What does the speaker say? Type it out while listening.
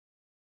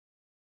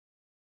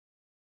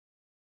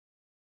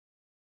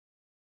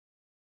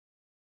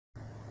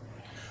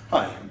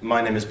Hi,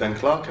 my name is Ben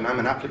Clark and I'm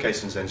an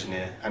Applications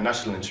Engineer at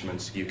National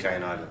Instruments UK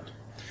and Ireland.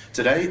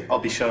 Today I'll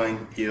be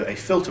showing you a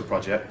filter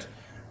project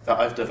that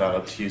I've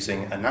developed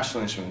using a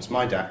National Instruments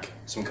myDAQ,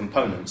 some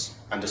components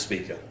and a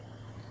speaker.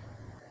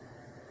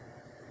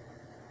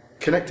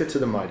 Connected to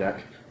the myDAQ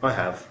I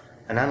have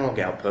an analog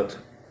output,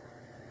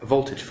 a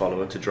voltage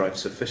follower to drive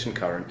sufficient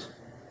current,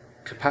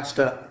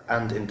 capacitor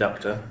and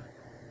inductor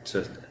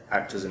to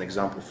act as an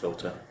example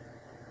filter,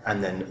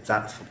 and then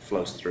that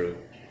flows through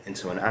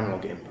into an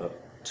analog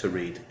input to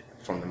read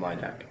from the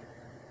myDAQ.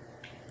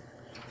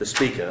 The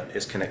speaker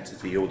is connected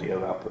to the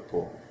audio output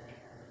port.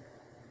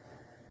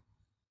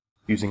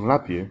 Using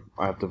LabVIEW,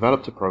 I have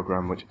developed a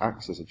program which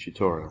acts as a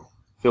tutorial,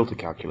 filter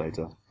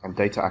calculator, and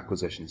data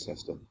acquisition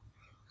system,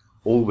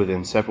 all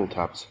within several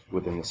tabs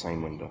within the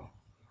same window.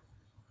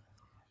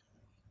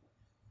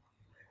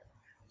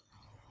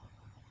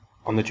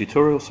 On the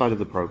tutorial side of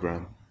the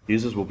program,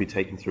 users will be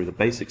taken through the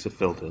basics of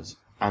filters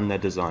and their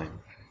design,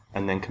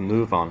 and then can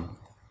move on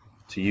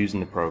to using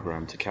the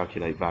program to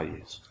calculate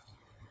values.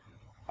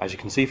 As you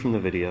can see from the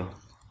video,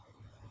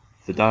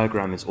 the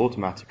diagram is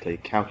automatically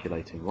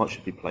calculating what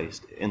should be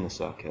placed in the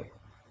circuit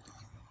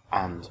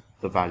and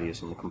the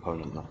values in the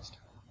component list.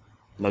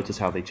 Notice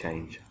how they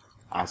change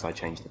as I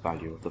change the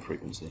value of the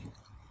frequency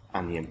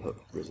and the input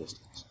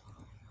resistance.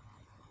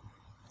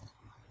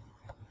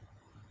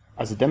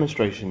 As a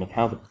demonstration of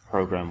how the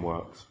program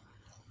works,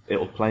 it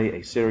will play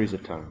a series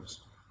of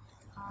tones.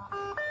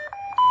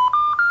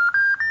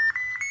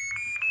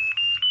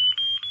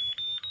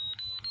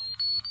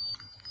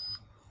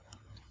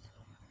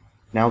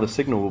 Now the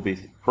signal will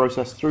be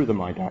processed through the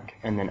myDAQ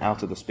and then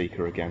out of the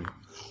speaker again.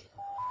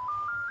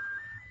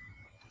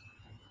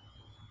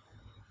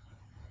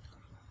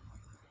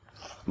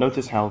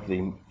 Notice how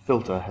the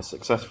filter has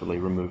successfully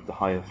removed the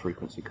higher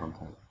frequency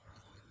content.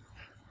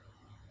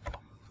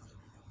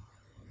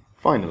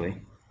 Finally,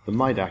 the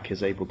myDAQ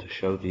is able to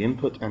show the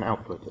input and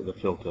output of the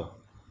filter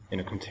in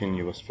a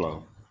continuous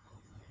flow.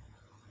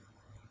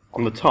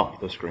 On the top of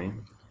the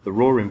screen, the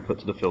raw input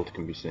to the filter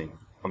can be seen.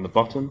 On the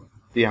bottom,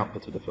 the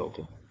output of the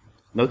filter.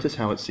 Notice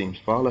how it seems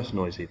far less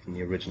noisy than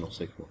the original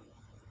signal.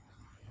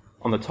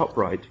 On the top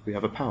right, we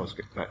have a power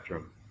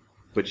spectrum,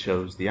 which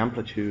shows the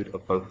amplitude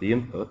of both the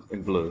input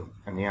in blue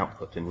and the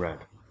output in red.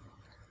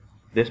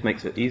 This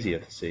makes it easier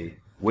to see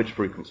which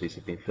frequencies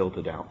have been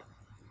filtered out.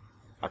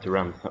 At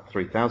around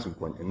 3000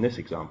 point in this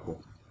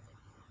example,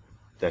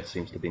 there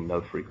seems to be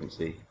no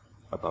frequency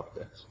above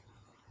this.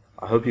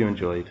 I hope you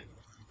enjoyed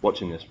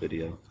watching this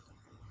video,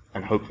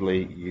 and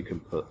hopefully you can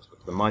put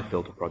the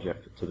myFIlter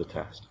project to the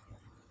test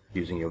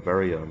using your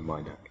very own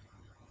myDAQ.